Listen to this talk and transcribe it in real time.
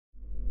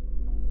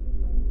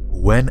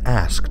When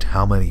asked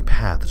how many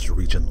paths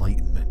reach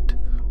enlightenment,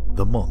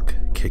 the monk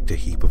kicked a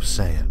heap of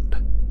sand.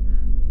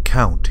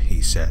 "Count,"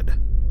 he said,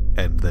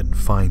 "and then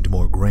find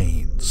more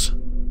grains."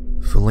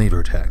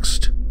 Flavor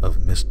text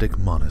of Mystic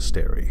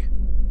Monastery.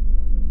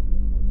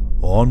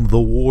 On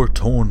the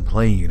war-torn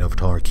plain of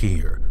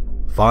Tarkir,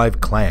 5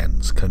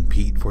 clans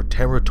compete for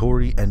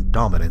territory and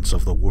dominance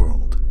of the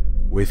world,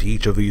 with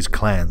each of these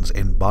clans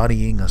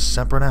embodying a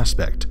separate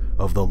aspect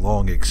of the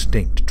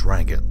long-extinct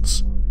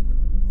dragons.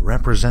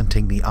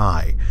 Representing the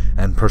eye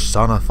and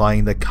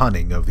personifying the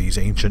cunning of these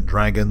ancient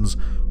dragons,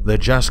 the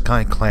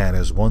Jeskai clan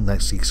is one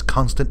that seeks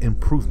constant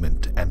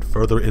improvement and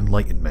further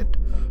enlightenment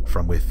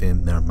from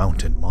within their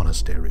mountain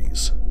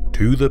monasteries.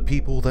 To the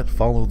people that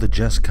follow the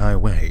Jeskai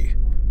Way,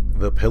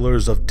 the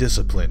pillars of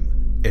discipline,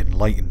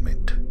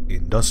 enlightenment,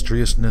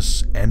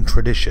 industriousness, and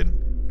tradition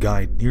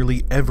guide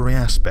nearly every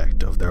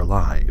aspect of their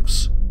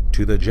lives.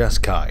 To the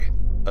Jeskai,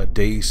 a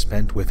day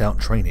spent without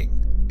training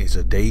is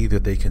a day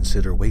that they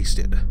consider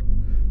wasted.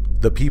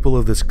 The people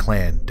of this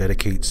clan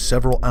dedicate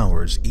several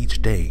hours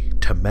each day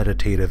to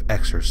meditative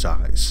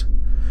exercise.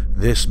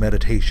 This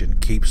meditation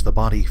keeps the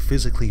body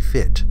physically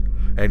fit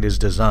and is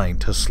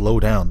designed to slow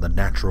down the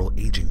natural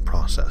aging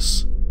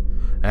process.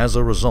 As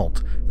a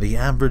result, the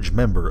average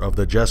member of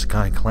the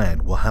Jeskai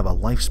clan will have a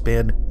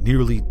lifespan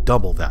nearly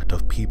double that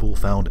of people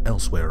found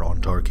elsewhere on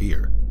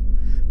Tarkir.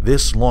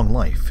 This long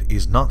life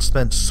is not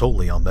spent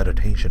solely on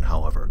meditation,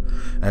 however,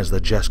 as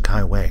the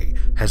Jeskai Way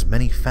has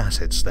many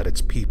facets that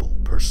its people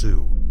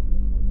pursue.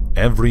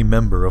 Every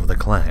member of the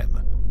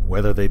clan,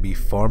 whether they be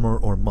farmer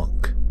or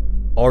monk,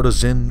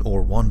 artisan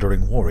or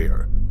wandering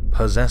warrior,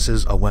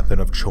 possesses a weapon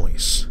of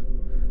choice.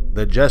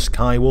 The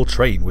Jeskai will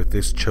train with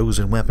this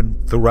chosen weapon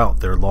throughout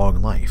their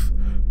long life,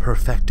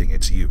 perfecting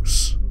its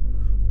use.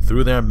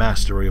 Through their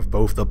mastery of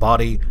both the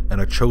body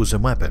and a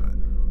chosen weapon,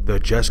 the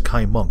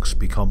Jeskai monks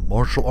become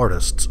martial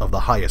artists of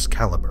the highest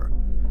caliber,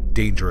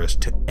 dangerous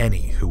to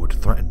any who would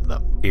threaten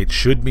them. It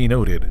should be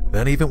noted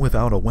that even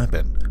without a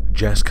weapon,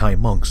 Jeskai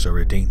monks are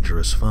a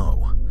dangerous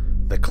foe.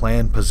 The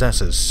clan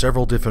possesses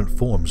several different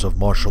forms of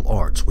martial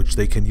arts which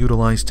they can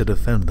utilize to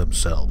defend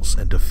themselves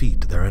and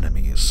defeat their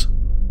enemies.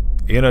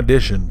 In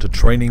addition to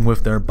training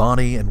with their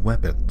body and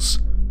weapons,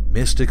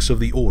 mystics of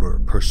the Order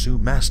pursue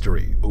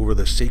mastery over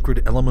the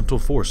sacred elemental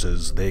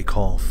forces they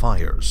call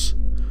fires.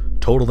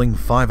 Totaling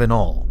 5 in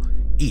all,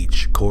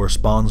 each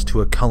corresponds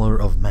to a color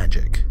of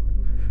magic.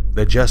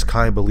 The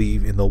Jeskai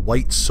believe in the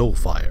white soul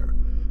fire,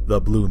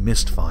 the blue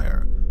mist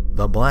fire,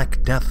 the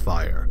black death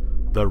fire,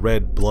 the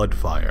red blood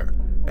fire,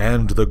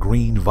 and the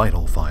green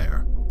vital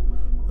fire.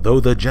 Though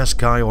the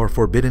Jeskai are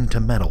forbidden to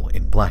meddle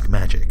in black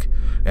magic,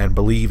 and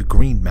believe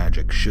green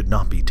magic should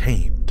not be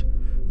tamed,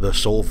 the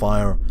soul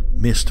fire,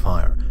 mist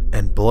fire,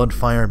 and blood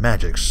fire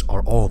magics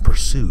are all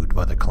pursued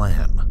by the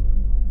clan.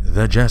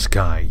 The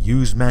Jeskai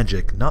use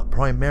magic not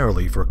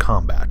primarily for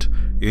combat,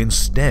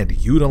 instead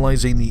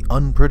utilizing the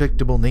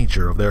unpredictable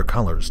nature of their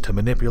colors to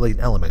manipulate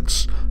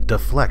elements,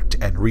 deflect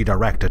and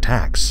redirect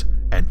attacks,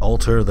 and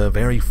alter the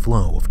very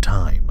flow of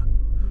time.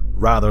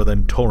 Rather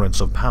than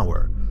torrents of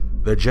power,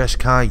 the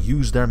Jeskai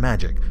use their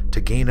magic to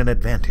gain an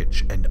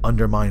advantage and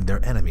undermine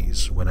their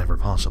enemies whenever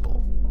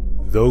possible.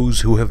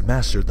 Those who have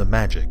mastered the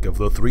magic of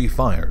the 3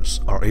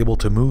 fires are able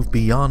to move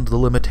beyond the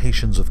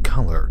limitations of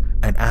color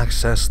and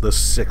access the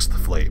 6th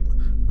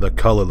flame, the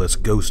colorless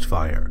ghost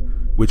fire,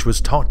 which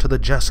was taught to the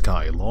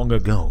Jeskai long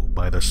ago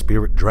by the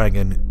spirit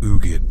dragon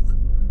Ugin.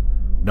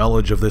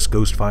 Knowledge of this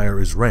ghost fire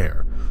is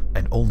rare,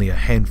 and only a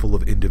handful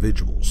of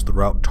individuals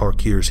throughout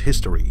Tarkir's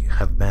history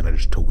have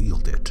managed to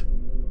wield it.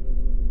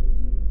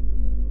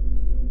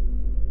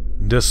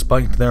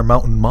 Despite their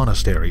mountain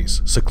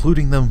monasteries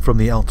secluding them from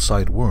the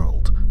outside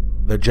world,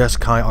 the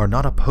Jeskai are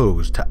not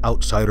opposed to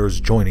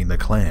outsiders joining the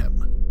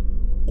clan.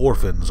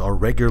 Orphans are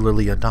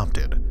regularly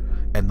adopted,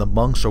 and the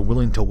monks are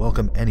willing to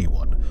welcome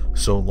anyone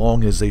so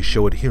long as they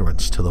show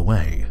adherence to the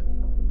way.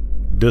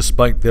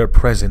 Despite their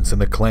presence in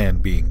the clan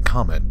being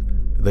common,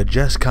 the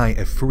Jeskai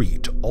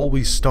Ifrit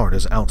always start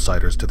as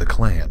outsiders to the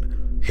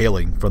clan,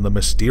 hailing from the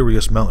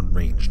mysterious mountain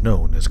range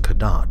known as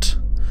Kadat.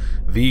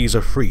 These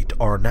Ifrit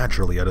are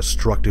naturally a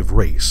destructive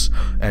race,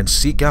 and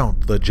seek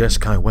out the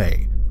Jeskai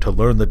Way to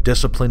learn the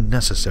discipline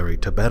necessary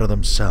to better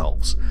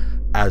themselves,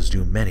 as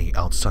do many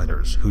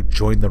outsiders who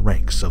join the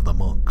ranks of the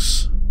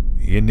monks.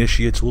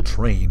 Initiates will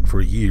train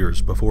for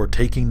years before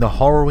taking the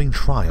harrowing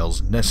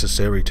trials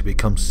necessary to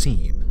become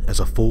seen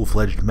as a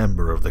full-fledged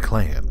member of the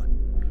clan.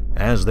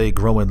 As they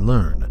grow and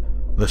learn,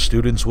 the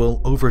students will,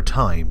 over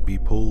time, be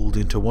pulled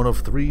into one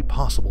of 3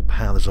 possible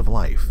paths of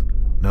life,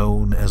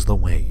 known as the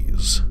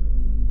Ways.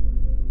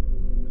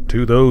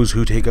 To those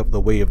who take up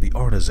the way of the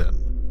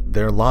artisan,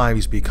 their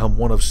lives become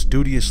one of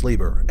studious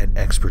labor and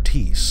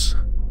expertise.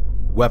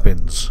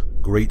 Weapons,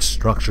 great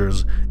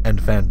structures,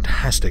 and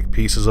fantastic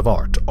pieces of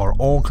art are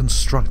all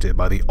constructed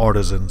by the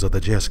artisans of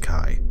the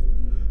Jeskai.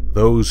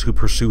 Those who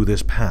pursue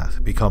this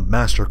path become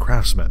master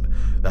craftsmen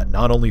that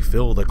not only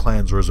fill the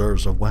clan's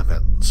reserves of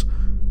weapons,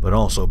 but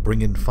also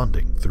bring in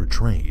funding through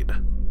trade.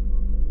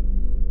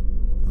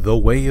 The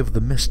Way of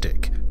the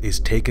Mystic is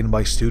taken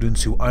by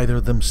students who either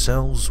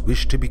themselves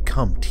wish to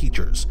become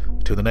teachers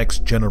to the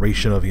next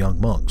generation of young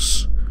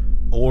monks,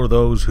 or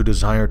those who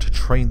desire to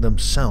train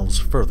themselves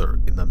further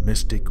in the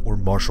mystic or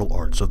martial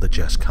arts of the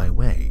Jeskai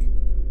Way.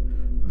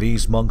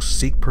 These monks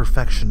seek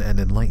perfection and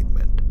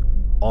enlightenment,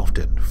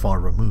 often far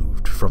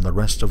removed from the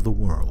rest of the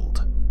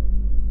world.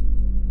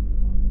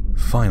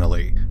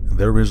 Finally,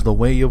 there is the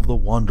Way of the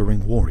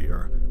Wandering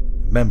Warrior,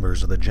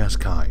 members of the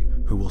Jeskai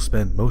who will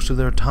spend most of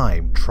their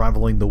time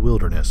traveling the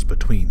wilderness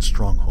between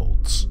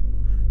strongholds.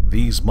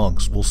 These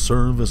monks will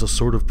serve as a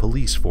sort of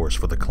police force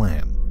for the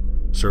clan,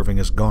 serving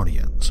as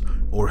guardians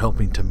or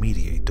helping to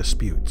mediate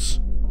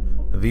disputes.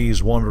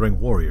 These wandering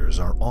warriors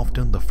are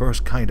often the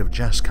first kind of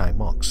Jeskai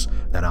monks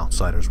that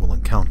outsiders will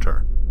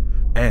encounter,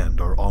 and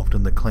are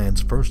often the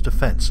clan's first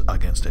defense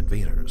against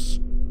invaders.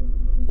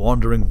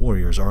 Wandering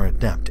warriors are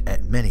adept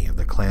at many of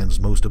the clan's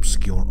most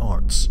obscure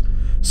arts,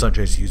 such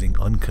as using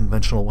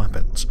unconventional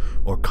weapons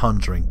or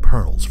conjuring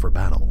pearls for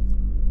battle.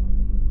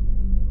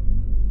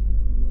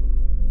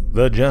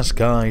 The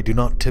Jeskai do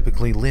not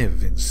typically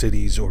live in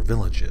cities or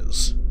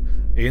villages.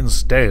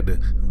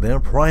 Instead, their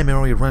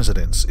primary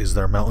residence is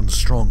their mountain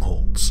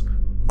strongholds,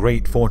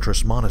 great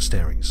fortress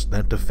monasteries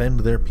that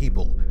defend their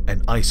people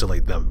and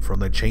isolate them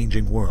from the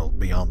changing world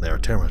beyond their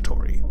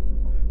territory.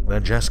 The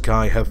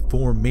Jeskai have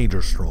 4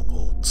 major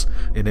strongholds,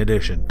 in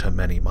addition to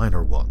many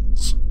minor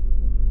ones.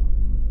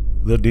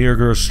 The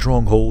Dirger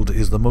stronghold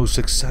is the most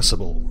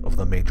accessible of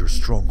the major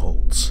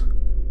strongholds.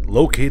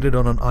 Located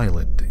on an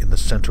island in the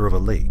center of a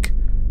lake,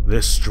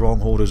 this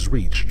stronghold is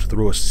reached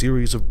through a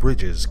series of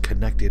bridges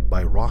connected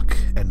by rock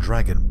and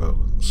dragon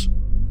bones.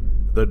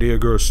 The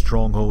Dirger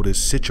stronghold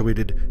is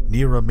situated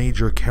near a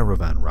major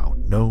caravan route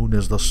known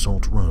as the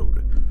Salt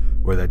Road,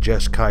 where the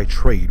Jeskai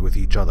trade with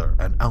each other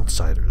and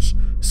outsiders,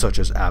 such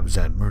as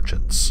Abzan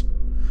merchants.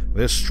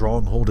 This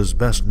stronghold is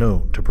best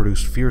known to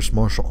produce fierce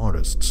martial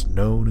artists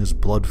known as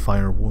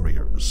Bloodfire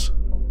Warriors.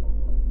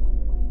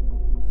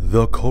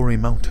 The Kori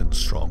Mountain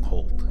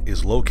stronghold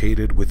is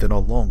located within a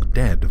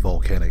long-dead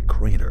volcanic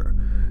crater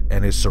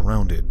and is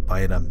surrounded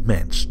by an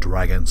immense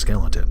dragon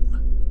skeleton.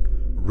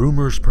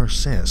 Rumors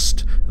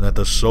persist that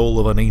the soul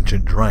of an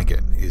ancient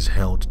dragon is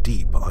held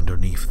deep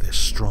underneath this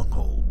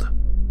stronghold.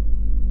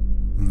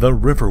 The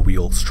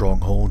Riverwheel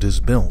stronghold is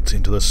built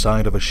into the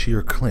side of a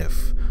sheer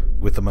cliff,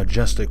 with a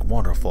majestic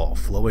waterfall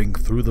flowing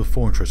through the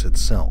fortress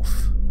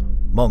itself.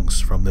 Monks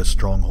from this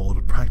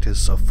stronghold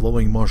practice a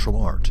flowing martial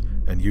art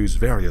and use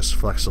various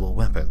flexible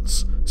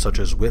weapons, such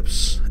as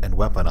whips and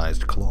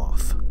weaponized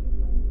cloth.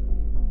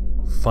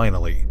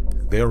 Finally,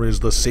 there is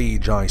the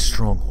Sage Eye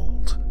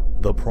stronghold,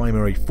 the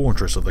primary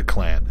fortress of the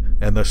clan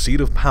and the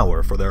seat of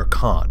power for their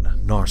Khan,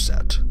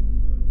 Narset.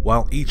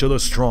 While each of the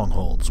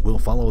strongholds will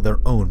follow their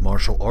own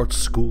martial arts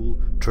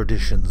school,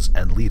 traditions,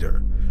 and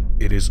leader,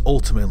 it is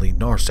ultimately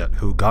Narset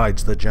who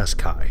guides the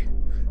Jeskai,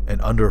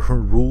 and under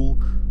her rule,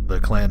 the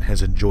clan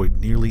has enjoyed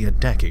nearly a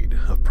decade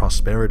of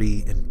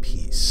prosperity and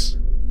peace.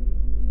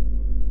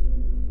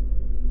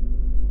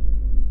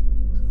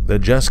 The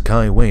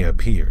Jeskai Way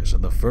appears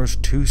in the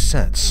first 2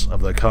 sets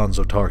of the Khans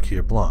of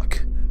Tarkir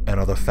block, and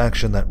are the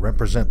faction that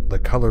represent the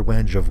color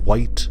wedge of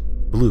white,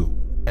 blue,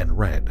 and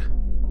red.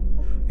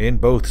 In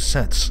both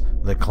sets,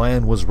 the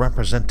clan was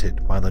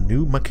represented by the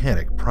new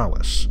mechanic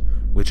Prowess,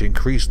 which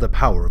increased the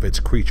power of its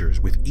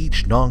creatures with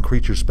each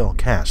non-creature spell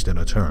cast in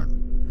a turn.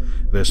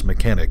 This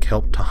mechanic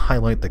helped to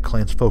highlight the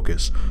clan's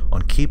focus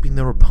on keeping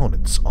their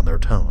opponents on their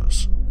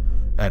toes.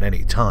 At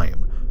any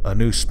time, a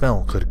new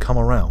spell could come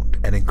around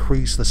and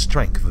increase the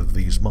strength of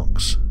these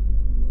monks.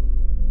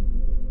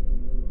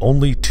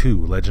 Only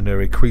 2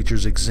 legendary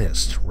creatures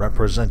exist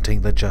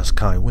representing the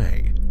Jeskai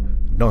Way: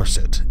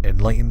 Narset,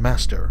 Enlightened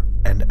Master,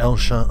 and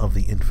Elsha of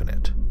the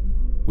Infinite.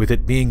 With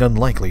it being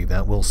unlikely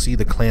that we'll see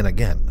the clan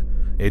again,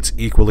 it's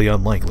equally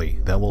unlikely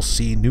that we'll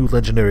see new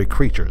legendary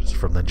creatures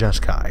from the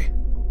Jeskai.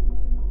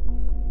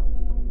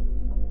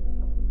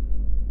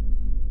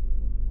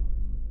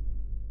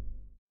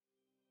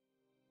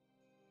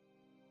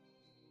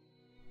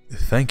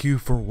 Thank you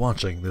for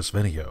watching this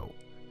video.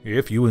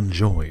 If you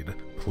enjoyed,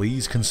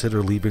 please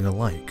consider leaving a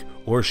like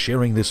or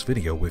sharing this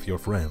video with your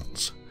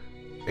friends.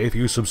 If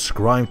you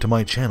subscribe to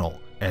my channel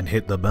and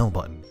hit the bell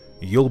button,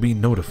 you'll be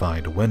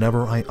notified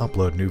whenever I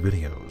upload new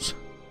videos.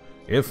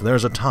 If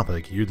there's a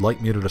topic you'd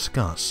like me to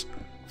discuss,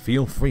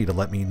 feel free to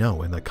let me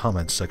know in the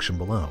comments section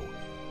below.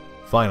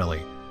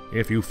 Finally,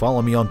 if you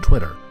follow me on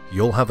Twitter,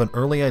 you'll have an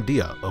early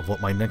idea of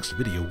what my next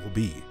video will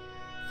be.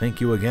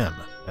 Thank you again,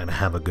 and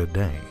have a good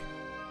day.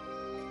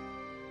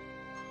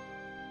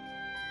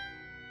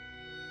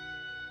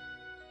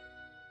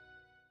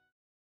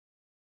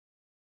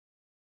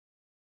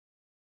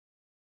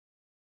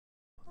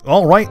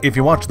 Alright, if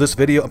you watched this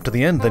video up to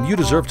the end, then you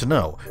deserve to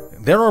know.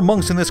 There are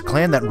monks in this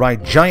clan that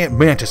ride giant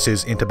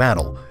mantises into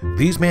battle.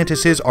 These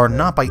mantises are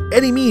not by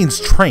any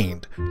means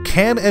trained,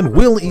 can and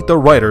will eat their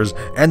riders,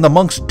 and the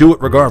monks do it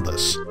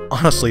regardless.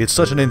 Honestly, it's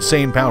such an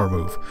insane power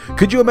move.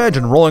 Could you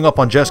imagine rolling up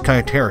on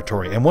Jeskai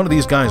territory and one of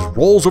these guys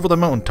rolls over the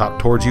mountaintop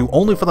towards you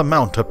only for the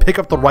mount to pick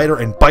up the rider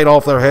and bite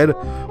off their head?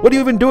 What do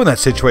you even do in that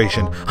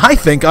situation? I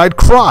think I'd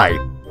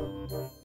cry!